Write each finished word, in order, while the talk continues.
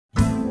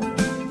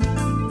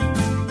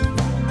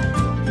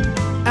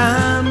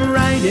I'm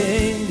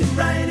riding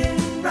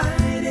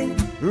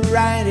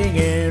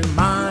in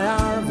my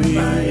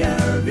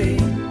RV,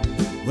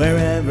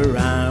 wherever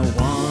I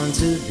want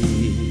to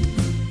be,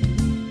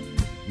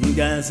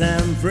 'cause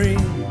I'm free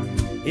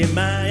in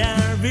my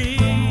RV.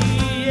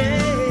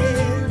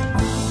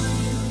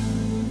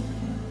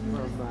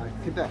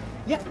 Quebec.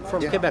 Yeah,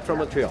 from Quebec, from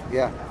Montreal.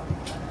 Yeah.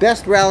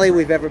 Best rally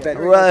we've ever been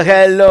to. Well,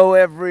 hello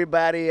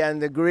everybody,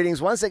 and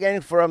greetings once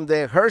again from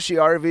the Hershey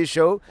RV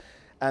show.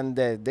 And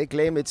they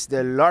claim it's the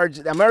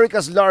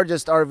America's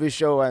largest RV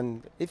show,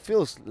 and it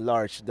feels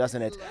large,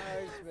 doesn't it?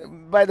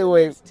 By the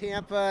way, there's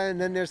Tampa, and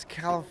then there's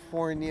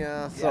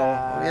California, so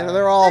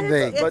they're all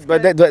big.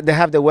 But they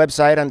have the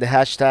website and the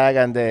hashtag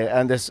and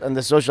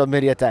the social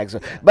media tags. So,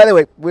 by the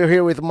way, we're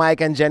here with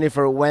Mike and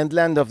Jennifer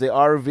Wendland of the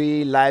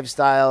RV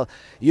Lifestyle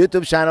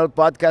YouTube channel,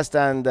 podcast,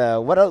 and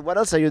what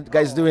else are you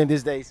guys doing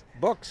these days?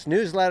 Books,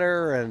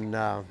 newsletter, and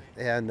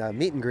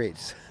meet and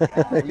greets.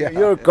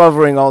 You're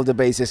covering all the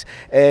bases.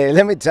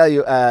 Let me tell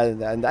you,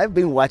 and I've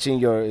been watching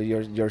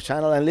your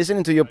channel and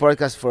listening to your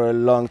podcast for a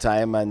long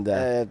time. And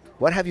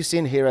what have you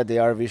seen here at the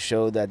RV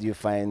show that you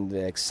find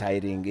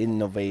exciting,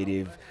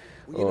 innovative,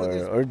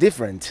 or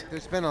different?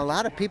 There's been a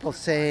lot of people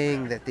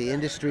saying that the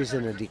industry's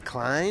in a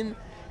decline,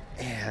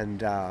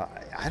 and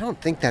I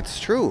don't think that's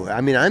true. I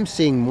mean, I'm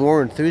seeing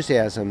more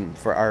enthusiasm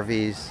for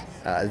RVs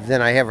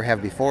than I ever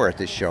have before at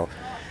this show.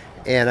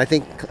 And I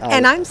think...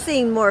 and I'm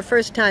seeing more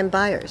first-time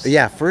buyers.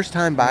 Yeah,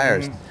 first-time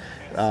buyers.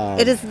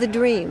 It is the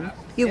dream.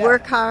 You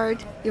work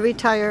hard, you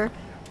retire,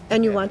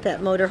 and you want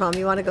that motorhome.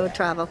 You want to go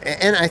travel.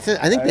 And I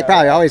think they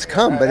probably always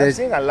come, but I've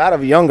seen a lot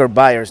of younger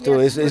buyers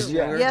too.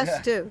 Yes,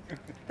 too.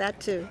 That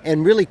too.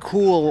 And really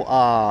cool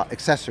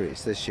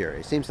accessories this year.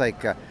 It seems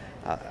like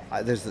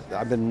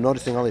I've been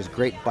noticing all these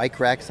great bike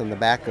racks on the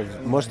back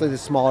of mostly the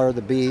smaller,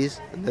 the Bs,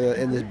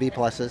 and the B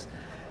pluses.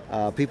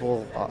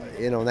 People,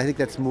 and I think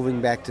that's moving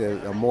back to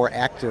a more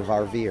active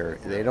RVer.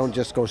 They don't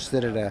just go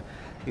sit at a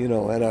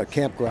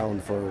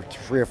campground for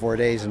 3 or 4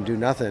 days and do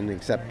nothing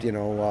except,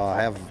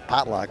 have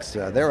potlucks.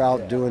 They're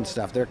out doing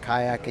stuff. They're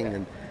kayaking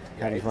and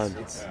having fun.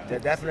 They're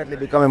definitely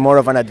becoming more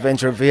of an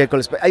adventure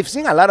vehicle. I've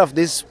seen a lot of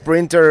these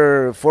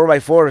Sprinter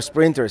 4x4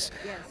 Sprinters.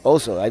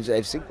 Also,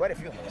 I've seen quite a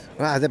few.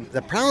 Well,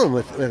 the problem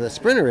with a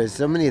Sprinter is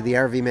so many of the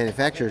RV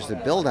manufacturers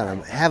that build on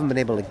them haven't been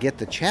able to get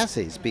the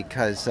chassis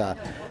because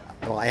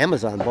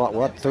Amazon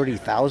bought,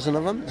 30,000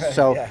 of them?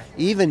 So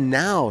even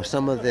now,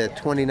 some of the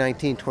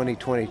 2019,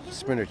 2020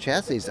 Sprinter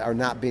chassis are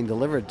not being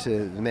delivered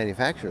to the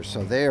manufacturers.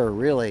 So they're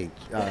really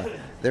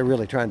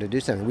trying to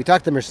do something. We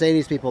talked to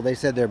Mercedes people. They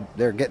said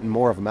they're getting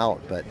more of them out.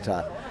 But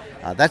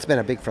that's been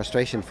a big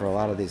frustration for a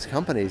lot of these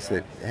companies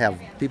that have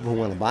people who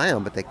want to buy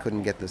them, but they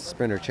couldn't get the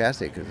Sprinter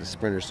chassis because the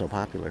Sprinter's so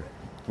popular.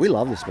 We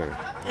love the Sprinter.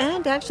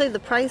 And actually the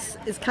price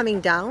is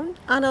coming down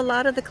on a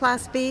lot of the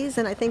Class Bs,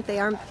 and I think they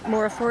are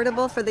more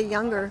affordable for the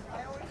younger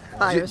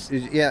buyers.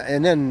 Yeah,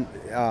 and then,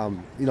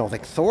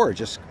 like Thor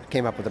just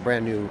came up with a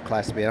brand new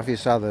Class B. I don't know if you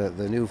saw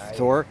the new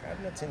Thor.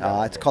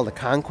 It's called the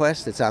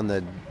Conquest. It's on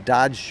the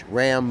Dodge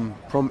Ram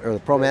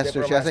the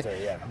ProMaster chassis.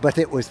 Yeah. But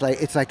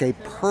it's like a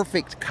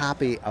perfect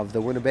copy of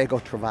the Winnebago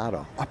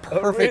Travato. A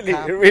perfect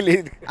copy.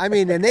 Really? I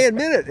mean, and they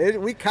admit it.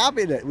 We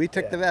copied it. We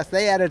took the best.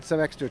 They added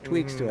some extra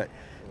tweaks to it.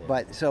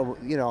 But so,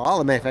 all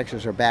the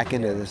manufacturers are back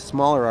into the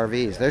smaller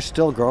RVs. They're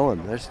still growing.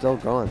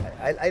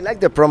 I like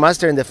the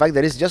ProMaster in the fact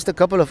that it's just a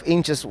couple of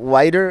inches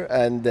wider,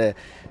 and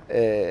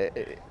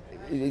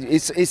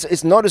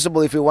it's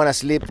noticeable if you want to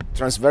sleep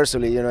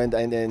transversely,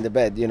 in the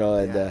bed,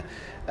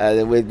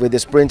 and with the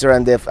Sprinter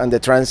and the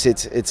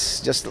Transit,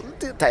 it's just a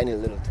tiny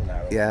little too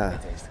narrow. Yeah.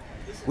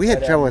 We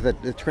had trouble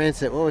with the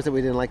Transit. What was it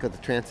we didn't like with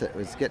the Transit? It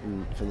was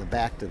getting from the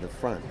back to the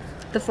front.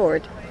 The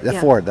Ford. The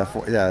Ford.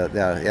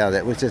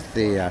 That was just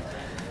the.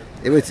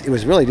 It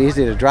was really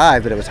easy to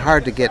drive, but it was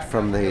hard to get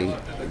from the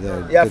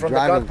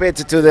cockpit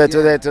to the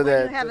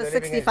You have a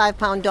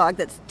 65-pound dog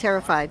that's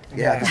terrified.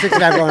 Yeah, the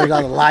 65-pound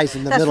dog lies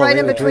in the middle. That's right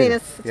in between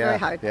us. It's very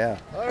hard. Yeah.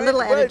 A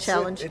little added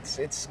challenge.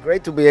 It's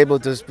great to be able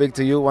to speak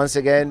to you once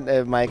again,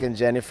 Mike and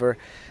Jennifer.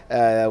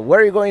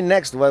 Where are you going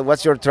next?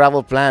 What's your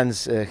travel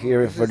plans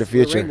here for the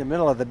future? We're in the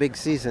middle of the big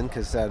season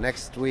because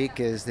next week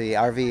is the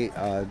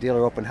RV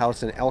dealer open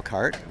house in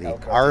Elkhart, the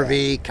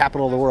RV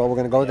capital of the world. We're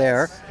going to go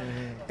there.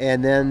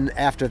 And then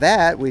after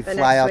that, we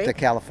fly out to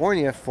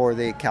California for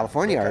the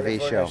California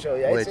RV show.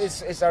 Yeah,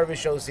 it's RV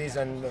show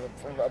season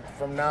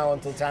from now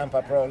until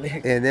Tampa,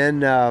 probably. And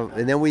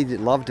then we'd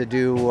love to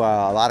do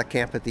a lot of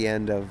camp at the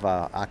end of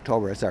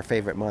October. It's our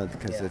favorite month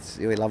because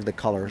we love the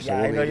colors. Yeah,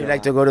 so I know you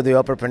like to go to the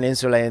Upper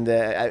Peninsula and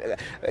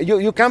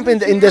you camp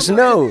in the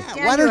snow.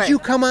 Yeah, why don't you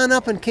come on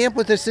up and camp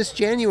with us this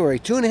January?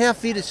 2.5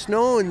 feet of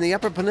snow in the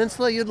Upper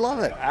Peninsula, you'd love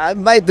it. I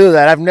might do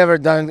that. I've never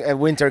done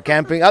winter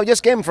camping. I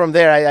just came from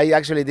there. I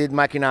actually did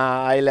Mackinac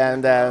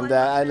Island and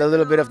a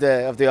little bit of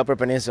the Upper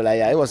Peninsula.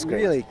 Yeah, it was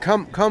great. Really,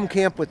 come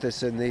camp with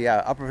us in the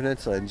Upper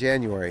Peninsula in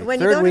January. When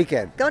third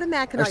weekend. Go to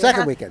Mackinac. Or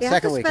second weekend. You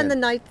have to spend the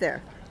night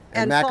there.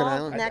 And Mackinac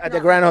Island? At the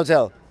Grand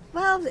Hotel.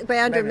 Well,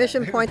 Grand or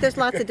Mission Point. There's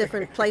lots of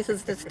different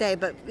places to stay,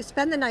 but you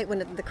spend the night when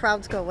the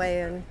crowds go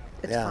away, and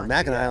It's Yeah, fun.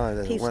 Mackinac Island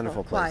is Peaceful, a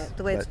wonderful place. quiet,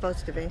 the way it's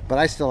supposed to be. But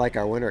I still like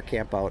our winter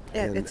camp out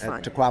It's fun.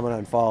 at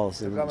Tequamanon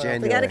Falls in January.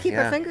 We got to keep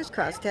yeah. our fingers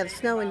crossed to have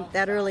snow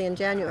that early in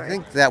January. I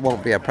think that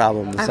won't be a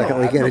problem the I second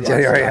hope. weekend in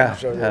January. Yeah.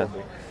 sure yeah.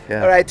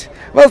 Yeah. All right.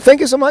 Well,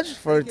 thank you so much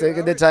for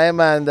taking the time,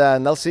 and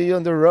I'll see you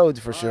on the road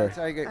for sure.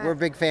 We're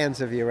big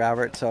fans of you,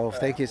 Robert, so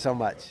thank you so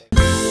much.